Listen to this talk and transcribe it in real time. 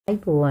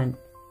අයිබෝවන්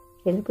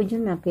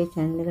එළපුජුන් අපේ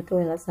channel එකට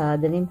ඔයාලා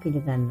සාදරයෙන්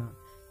පිළිගන්නවා.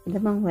 අද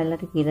මම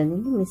ඔයාලට කියලා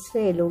දෙන්නේ මිශ්‍ර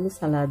එළවලු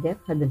සලාදයක්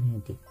හදන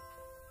හැටි.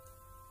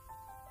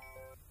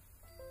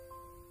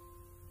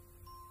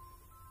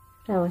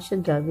 අවශ්‍ය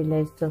ද්‍රව්‍ය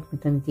ලයිස්ට්ක්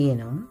මෙතන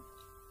තියෙනවා.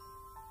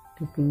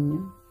 පිපිඤ්ඤ,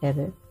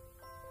 කැරට්,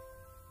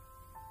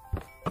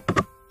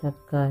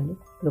 තක්කාලි,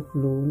 ලොකු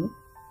ලුණු,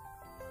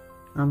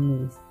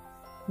 අම්මිරිස්.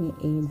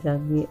 මේ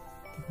ද්‍රව්‍ය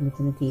ටික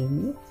මෙතන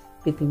තියෙන්නේ.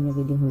 පිපිඤ්ඤ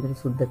ගෙඩි හොඳට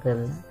සුද්ධ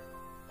කරලා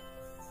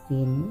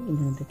තියෙන්නේ.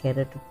 ඊළඟට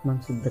කැරට් මම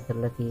සුද්ධ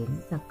කරලා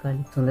තියෙන්නේ.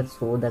 තක්කාලි හොඳට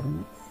සෝදාගෙන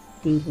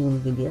තීරුණු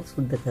ගෙඩිය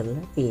සුද්ධ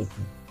කරලා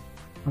තියෙන්නේ.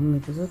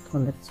 අම්මිරිසත්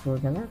හොඳට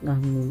සෝදලා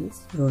ගම්මිරිස්,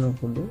 ලුණු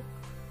කුඩු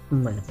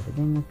උඹලකට.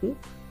 දැන් අපි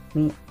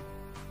මේ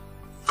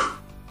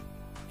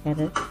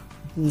කැරට්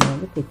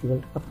ඊළඟ පෙති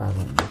වලට කපා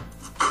ගන්නවා.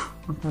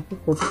 අපි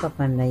කොටු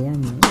කපන්නයි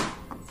යන්නේ.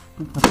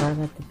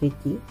 කපාගත්ත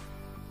පෙති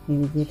මේ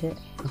විදිහට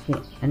අපි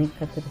අනිත්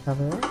අතට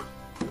කපලා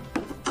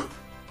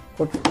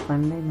කොටු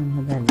කපන්නයි මම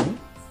හදන්නේ.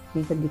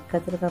 මේක දික්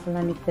අතට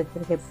කපලා අනිත් අතට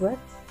කැපුවත්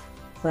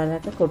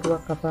ඔයාලට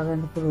කොටුවක් කපා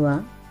ගන්න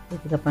පුළුවන්.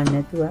 ඒක කපන්න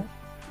නැතුව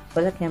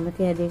ඔයාලා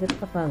කැමති හැඩයකට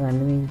කපා ගන්න.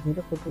 මේ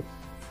විදිහට කොටු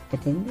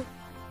ඇටෙන්ද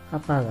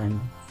කපා ගන්න.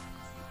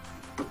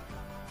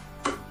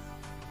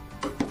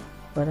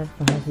 වරක්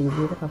පහසු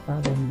විදිහට කපා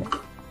ගන්න.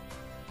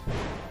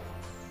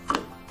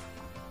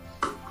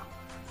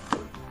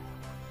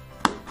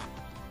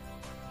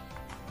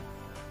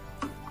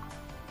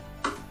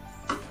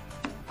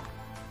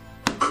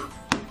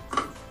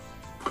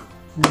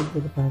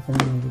 මේක පහසුම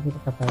විදිහට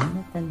කපා ගන්න.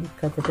 නැත්නම්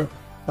දික් අතට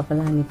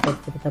කපලා අනිත්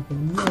පැත්තට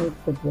කපන්නේ ඒක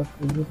කොටුවක්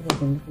විදිහට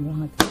කපන්න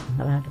පුළුවන්.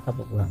 හරහට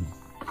කපපුවාම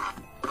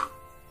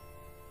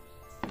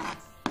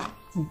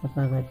මේ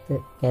කපාගත්ත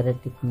කැරට්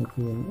ටික මේ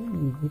තියෙන්නේ.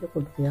 මේ විදිහට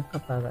කොටු ටිකක්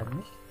කපා ගන්න.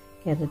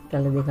 කැරට්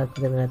කල දෙකක්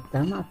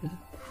කරගත්තාම අපිට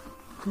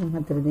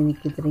 3-4 දිනක්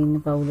විතර ඉන්න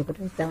පවුලකට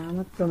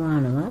ඉතාමත්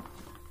ප්‍රමාණවත්.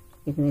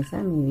 ඒක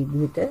නිසා මේ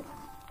විදිහට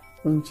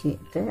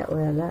කුංචිට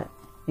ඔයාලා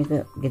මේක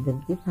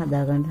ගෙදරදී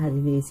හදා ගන්න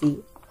හරි ලේසි.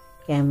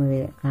 කැම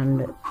කන්න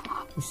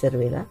ඉස්සර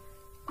වෙලා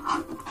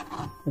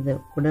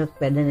ගොඩක්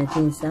වැඩ නැති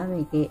නිසා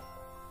මේකේ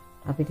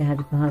අපිට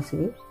හරි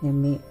පහසුයි. දැන්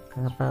මේ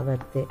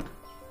කපාගත්ත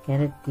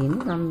කැරට් තියෙන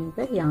නම්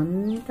මේක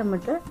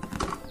යන්තමට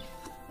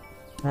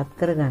රත්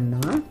කර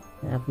ගන්නවා.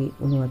 අපි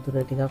උණු වතුර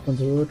ටිකක්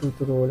හොඳට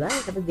උතුරෝලා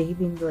ඒකට දෙහි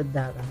බින්දුවක්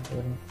දා ගන්න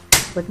ඕනේ.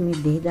 ඒකට මේ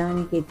දෙහි දාන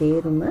එකේ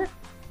තේරුම මේ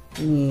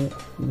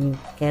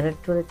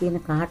කැරට් වල තියෙන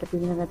කහට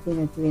පිළින ගතිය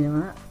නැති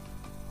වෙනවා.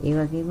 ඒ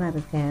වගේම අර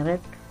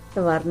කැරට්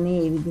වර්ණයේ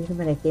ඒ විදිහටම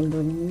රැකෙන්න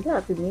ඕන නිසා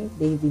අපි මේ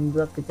දෙහි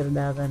බින්දුවක් විතර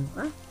දා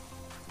ගන්නවා.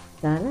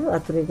 දාලා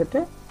වතුරේකට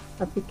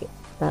අපි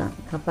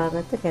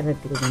කපාගත්ත කැරට්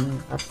ටික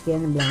දෙනවා. අපි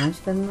කියන්නේ බ්ලාන්ච්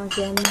කරනවා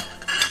කියන්නේ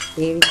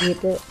ඒ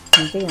විදිහට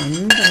මේක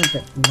යන්නට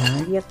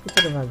නාඩියක්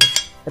විතර වගේ.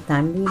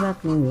 තන්වීමක්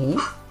නෙමෙයි.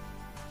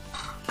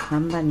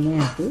 සම්බන්ධයි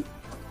අපි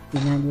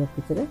විනාඩියක්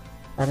විතර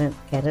අර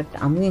කැරට්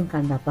අමුයෙන්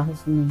කන්න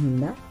අපහසු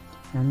නින්දා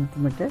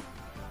අන්තිමට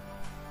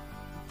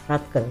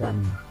රත්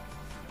කරගන්නවා.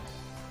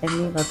 දැන්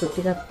මේ වතුර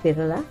ටිකක්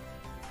පෙරලා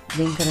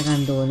වෙන්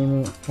කරගන්න ඕනේ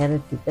මේ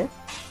කැරට් ටික.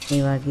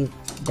 මේ වගේ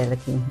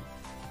දැලකින්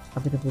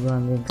අපිට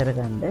පුළුවන් වෙන්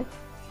කරගන්න.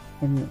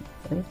 දැන්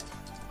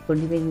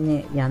පොඩි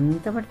වෙන්නේ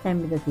යන්තමට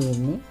තැම්බිලා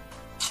තියෙන්නේ.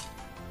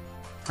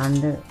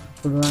 අඬ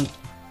පුළුවන්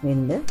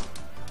වෙන්න මේ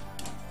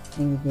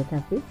විදිහට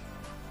අපි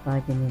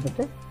වාජනයකට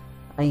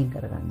අයින්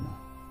කරගන්නවා.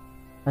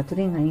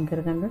 වතුරෙන් අයින්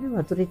කරගන්න ඕනේ.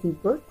 වතුරේ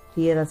තිබ්බොත්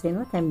තිය රස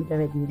එනවා, තැම්බිලා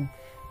වැඩි වෙනවා.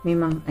 මේ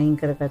මම අයින්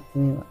කරගත්ත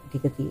මේ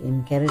ටික තියෙන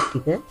කැරට්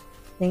ටික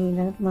දැන්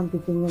ඊළඟට මම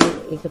පිපිඤ්ඤ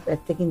එක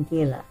පැත්තකින්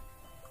තියලා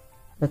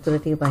වතුර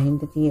ටික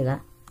පහින්ද තියලා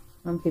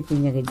මම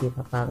පිපිඤ්ඤ ගෙඩිය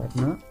කපා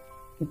ගන්නවා.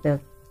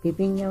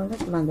 පිපිඤ්ඤ වල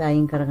මම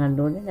අයින් කරගන්න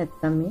ඕනේ.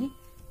 නැත්නම් මේ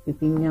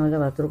පිපිඤ්ඤ වල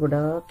වතුර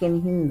ගොඩක් එන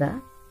හින්දා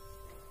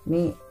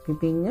මේ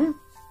පිපිඤ්ඤ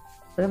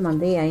වල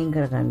මන්දේ අයින්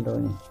කරගන්න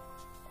ඕනේ.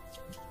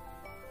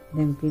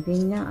 දැන්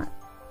පිපිඤ්ඤ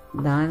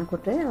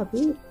දානකොට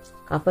අපි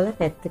කපලා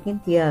පැත්තකින්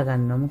තියා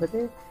ගන්නවා. මොකද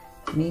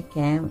මේ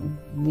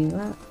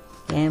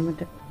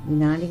කෑමට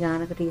විනාඩි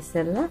ගානකට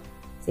ඉස්සෙල්ලා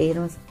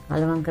සේරම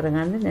කලවම්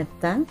කරගන්න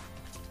නැත්නම්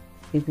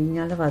පිපිඤ්ඤ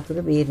වල වතුර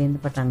බේරෙන්න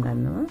පටන්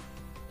ගන්නවා.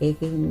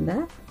 ඒකින්ද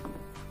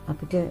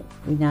අපිට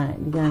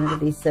විනාඩි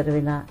ගානකට ඉස්සර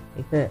වෙලා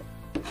ඒක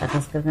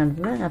සකස් කරගන්න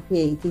පුළුවන්. අපි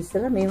ඒක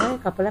ඉස්සෙල්ලා මේවා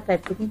කපලා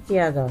පැත්තකින්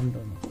තියා ගන්න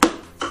ඕනේ.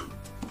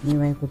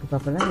 මේවා කුටු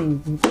කපලා මේ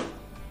විදිහට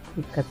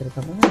එක් අතට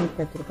කපලා අනිත්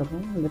අතට කපලා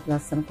හොඳට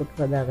ලස්සන කුටු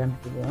හදා ගන්න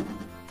පුළුවන්.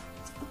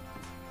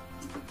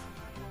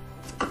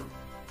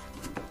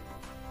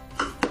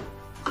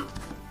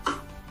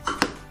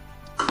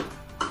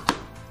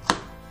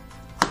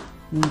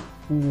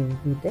 මේ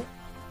විදිහට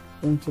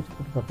පුංචි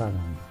කුටු කපා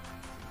ගන්න.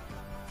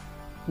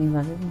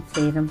 මේ වගේ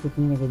සේරම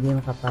පිපිඤ්ඤ ගෙඩියම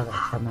කපා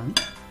ගත්තම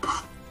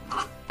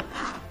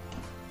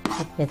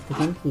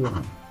පැත්තකින්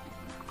තියනවා.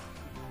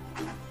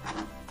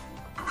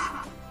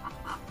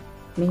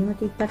 මෙහෙම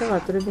තිබ්බට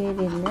වතුර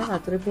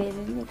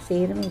බේරෙන්නේ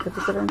සේරම එකතු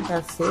කරන්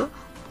පස්සේ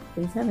ඒ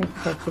නිසා මේක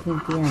පැත්තකින්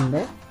තියන්න.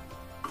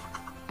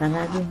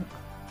 තරහදී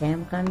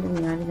කෑම කන්න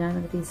විනාඩි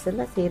ගානකට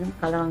ඉස්සෙල්ලා සේරම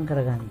කලවම්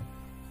කරගන්න.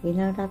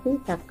 ඊළඟට අපි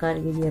තක්කාලි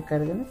ගෙඩියක්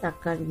අරගෙන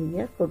තක්කාලි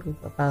ගෙඩියක් කොටු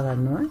කපා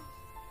ගන්නවා.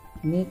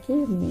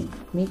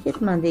 මේකෙත්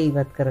මදේ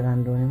ඉවත්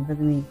කරගන්න ඕනේ.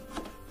 මොකද මේ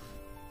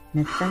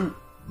නැත්තම්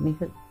මේක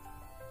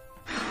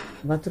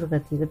වතුර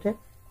ගතියකට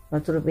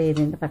වතුර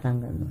බේරෙන්න පටන්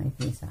ගන්නවා. ඒක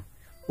නිසා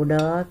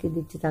ගොඩාක්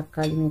ඉදිච්ච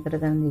තක්කාලි මේකට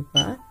ගන්න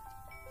එපා.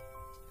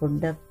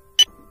 පොඩ්ඩක්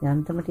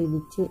යන්තමට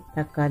ඉදිච්ච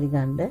තක්කාලි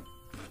ගන්න.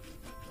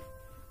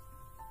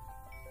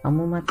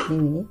 අමුමත්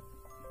නෙවෙයි.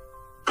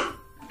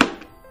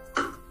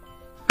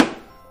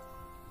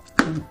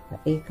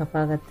 ඒ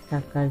කපාගත්ත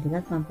තක්කාලි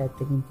ටිකත් මම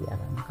පැත්තකින්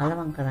තියාගන්නවා.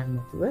 කලවම් කරන්නේ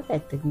නැතුව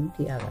පැත්තකින්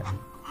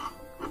තියාගන්නවා.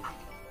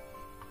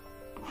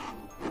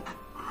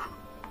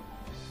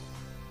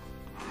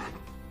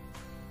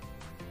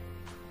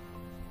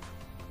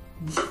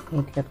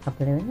 ඒ ටිකත්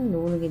කපලා වෙන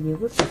ලුණු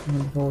ගෙඩියකුත්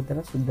හොඳට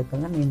හොදලා සුද්ධ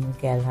කරලා මේ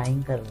කෑල්ල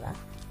අයින් කරලා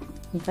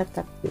ඒකත්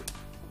අපි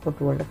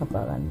කොටු වලට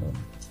කපා ගන්න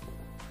ඕනේ.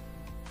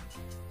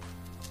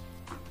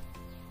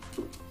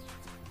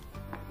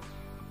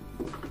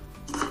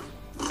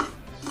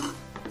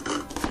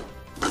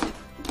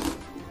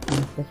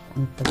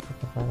 මේක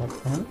කපා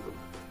ගත්තාම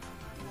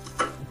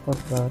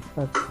කොටු වලට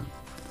පත්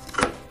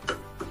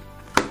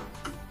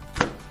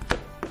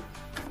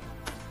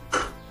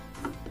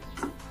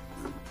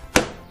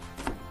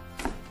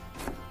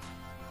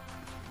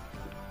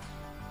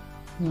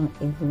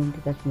ඒ වලින්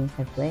ටිකක්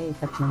මේකට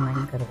ඒකත් මම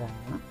අයින්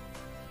කරගන්නවා.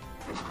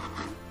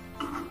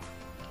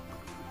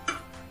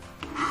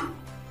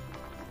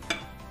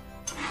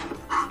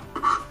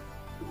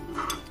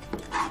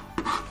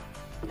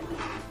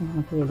 මම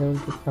එලවලු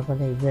ටික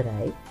කපලා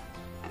ඉවරයි.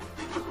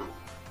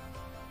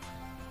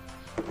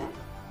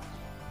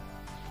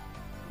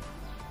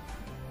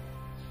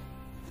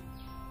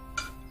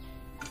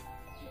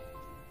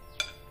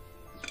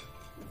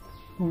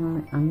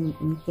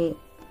 මේකේ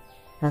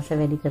රස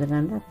වැඩි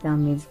කරගන්න අපිට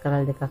මිරිස්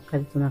කරල් දෙකක්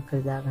හරි තුනක්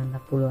හරි දාගන්න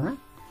පුළුවන්.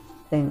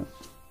 දැන්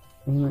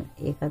මෙහෙම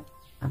ඒකත්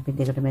අපි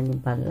දෙකට මැදින්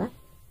පල්ලා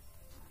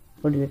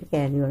පොඩි විදිහට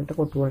කෑලි වලට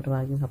කොටු වලට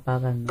වගේ කපා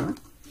ගන්නවා.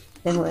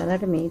 දැන්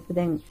ඔයාලට මේක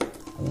දැන්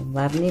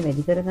වර්ණය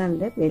වැඩි කරගන්න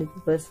බෙල්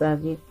පෙපර්ස්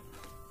වගේ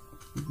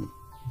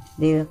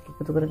දෙකක්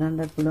එකතු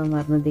කරගන්නත් පුළුවන්.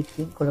 වර්ණ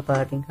දෙකකින් කොළ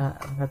පාටින්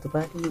රතු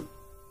පාටින්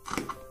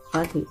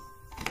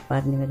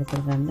වර්ණය වැඩි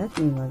කරගන්නත්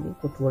මේ වගේ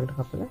කොටු වලට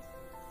කපලා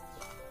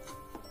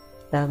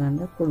දාගන්න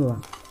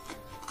පුළුවන්.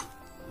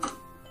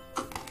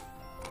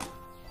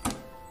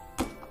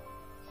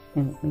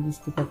 දැන් මිරිස්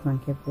ටිකක් මම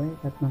කැපුවා.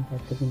 ඒකත් මම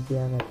පැත්තකින්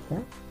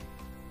තියාගත්තා.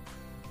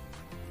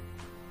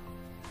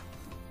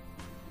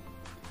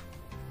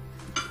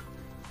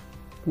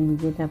 මේ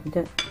විදිහට අපිට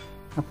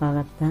කපා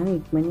ගත්තාම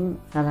ඉක්මනින්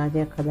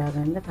සලාදයක්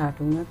හදාගන්න කාට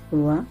වුණත්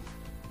පුළුවන්.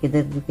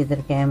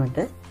 ගෙදර කෑමට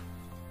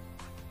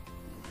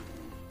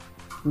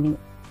මේ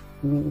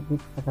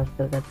විදිහට කපස්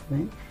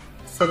කරගත්තා.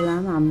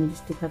 ඉස්සෙල්ලාම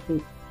අමිරිස් ටික අපි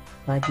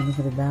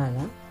වාජනයකට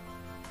දාලා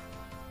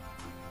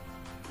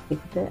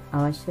ඒකට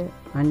අවශ්‍ය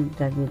අනිත්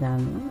ද්‍රව්‍ය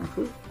දානවා.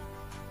 අපි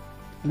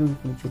ලුණු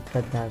ටිකක්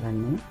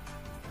දාගන්න.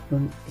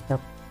 ලුණු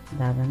ටිකක්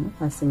දාගන්න.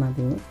 පස්සේ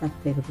මදිනේ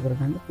සත් එකතු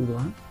කරගන්න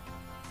පුළුවන්.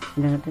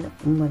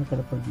 ඊළඟට උම්මර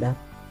කර පොඩ්ඩක්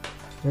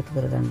එකතු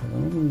කරගන්න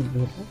ඕනේ. මේ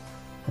විදිහට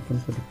අතින්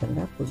පොඩි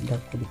කරලා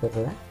පොඩ්ඩක් පොඩි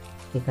කරලා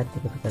ඒකත්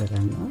එකතු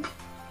කරගන්නවා.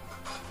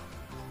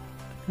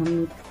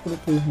 අනිත්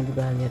කුටි හදු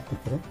ගාලියක්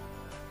විතර.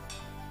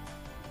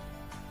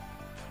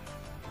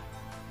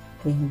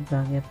 ඒ හදු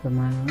ගාලිය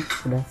ප්‍රමාණවත්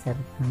පොඩක්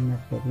සැරක්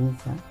ගන්නත් බැරි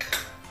නිසා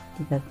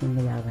ටිකක්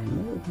ඉඳලා ගන්න.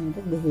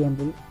 ඒකට දෙහි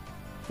ඇඹුල්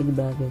පිළි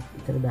භාගයක්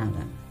විතර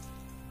දාගන්න.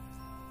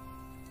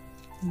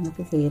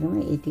 අපි සේරම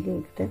ඒ ටික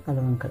එකට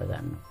කලවම්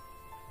කරගන්නවා.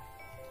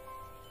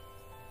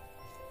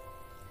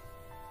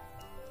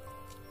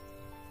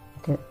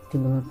 ඒක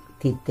තිබුණු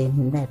තිත්තෙන්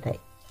හින්දා ඇටයි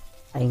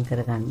අයින්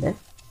කරගන්න.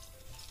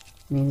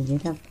 මේ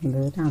විදිහට අපි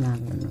හොඳට අනා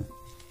ගන්නවා.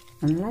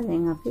 අනලා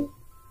දැන් අපි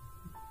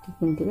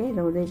ටිකින් ටික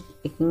එලවලු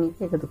එකින් එක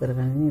එකතු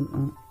කරගන්න.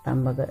 මම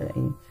තම්බක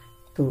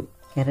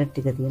කැරට්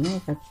ටික තියෙනවා.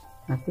 ඒකත්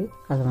අපි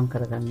කලවම්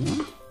කරගන්නවා.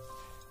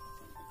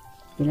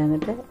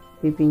 ඊළඟට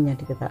පිපිඤ්ඤා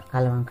ටික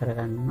කලවම්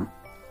කරගන්නවා.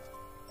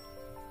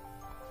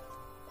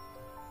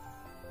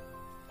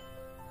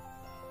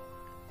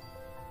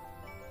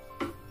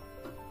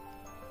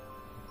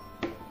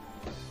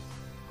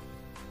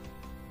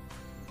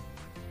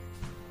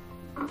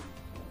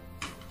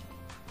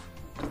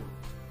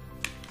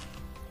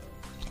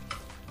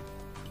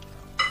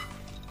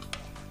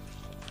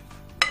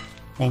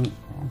 දැන්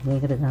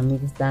මේකට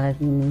ගම්මිරිස් දාලා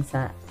තියෙන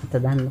නිසා අත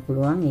දාන්න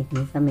පුළුවන්. ඒක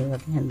නිසා මේ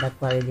වගේ හැන්දක්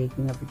වගේ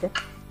දෙයකින් අපිට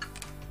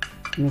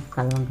මේක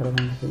කලවම්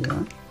කරගන්න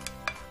පුළුවන්.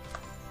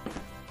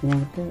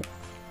 ඊළඟට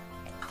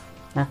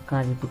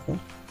තක්කාලි ටික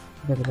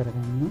එකතු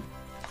කරගන්න.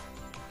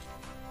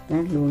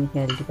 දැන් ලුණු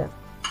කෑලි ටික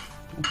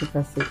අපි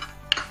පස්සේ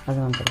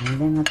කලවම් කරගන්න.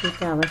 දැන් අපිට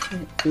අවශ්‍ය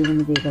සියලුම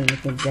දේවල්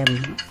මෙතන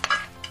දැම්මා.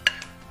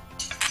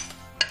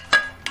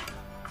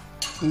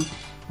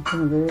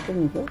 හොඳට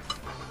මේක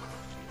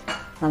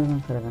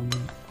කලවම්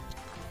කරගන්න.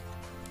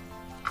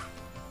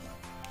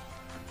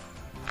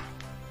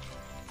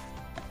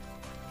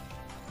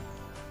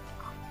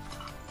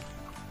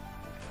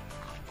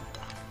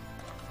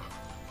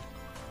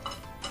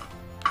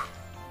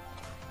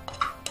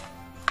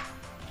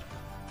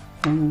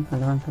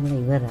 කලවම් කරලා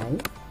ඉවරයි.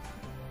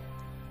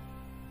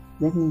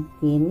 දැන්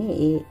තියෙන්නේ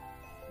ඒ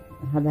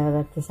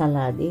හදාගත්ත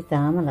සලාදේ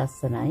තාම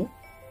ලස්සනයි.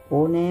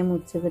 ඕනෑම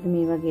උත්සවයකට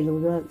මේ වගේ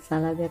ලුණු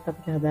සලාදයක්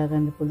අපිට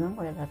හදාගන්න පුළුවන්.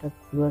 ඔයාලට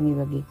පුළුවන් මේ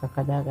වගේ එකක්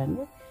හදාගන්න.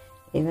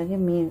 ඒ වගේ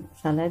මේ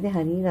සලාදේ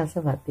හරිය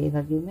රසවත්. ඒ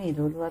වගේම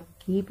එළවලු වර්ග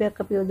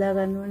කීපයක් අපි යොදා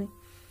ගන්න ඕනේ.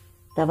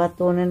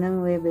 තවත් ඕන නම්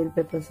ඔය බෙල්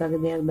පෙපර්ස්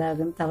වගේ දේවල්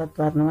දාගෙන තවත්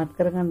වර්ණවත්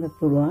කරගන්නත්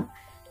පුළුවන්.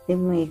 ඉතින්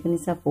මේක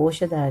නිසා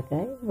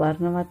පෝෂදායකයි.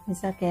 වර්ණවත්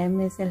නිසා කෑම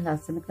මේසෙන්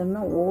ලස්සන කරන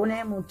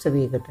ඕනෑම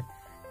උත්සවයකට.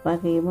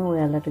 වගේම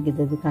ඔයාලට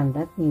ගෙදරදී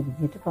කණ්ඩත් මේ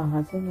විදිහට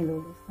පහසුවෙන්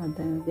එළවලු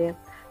සලාදයක්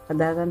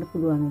හදා ගන්න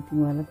පුළුවන්.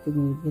 ඉතින් ඔයාලත්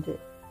මේ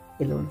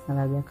විදිහට එළවලු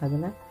සලාදයක්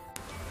හදලා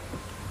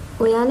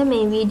ඔයාලා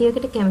මේ වීඩියෝ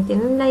එකට කැමති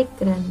නම් ලයික්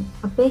කරන්න.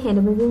 අපේ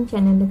හෙළබුදුන්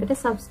channel එකට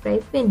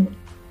subscribe වෙන්න.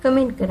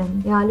 කමෙන්ට් කරන්න.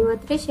 යාළුවෝ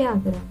අතරේ share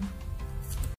කරන්න.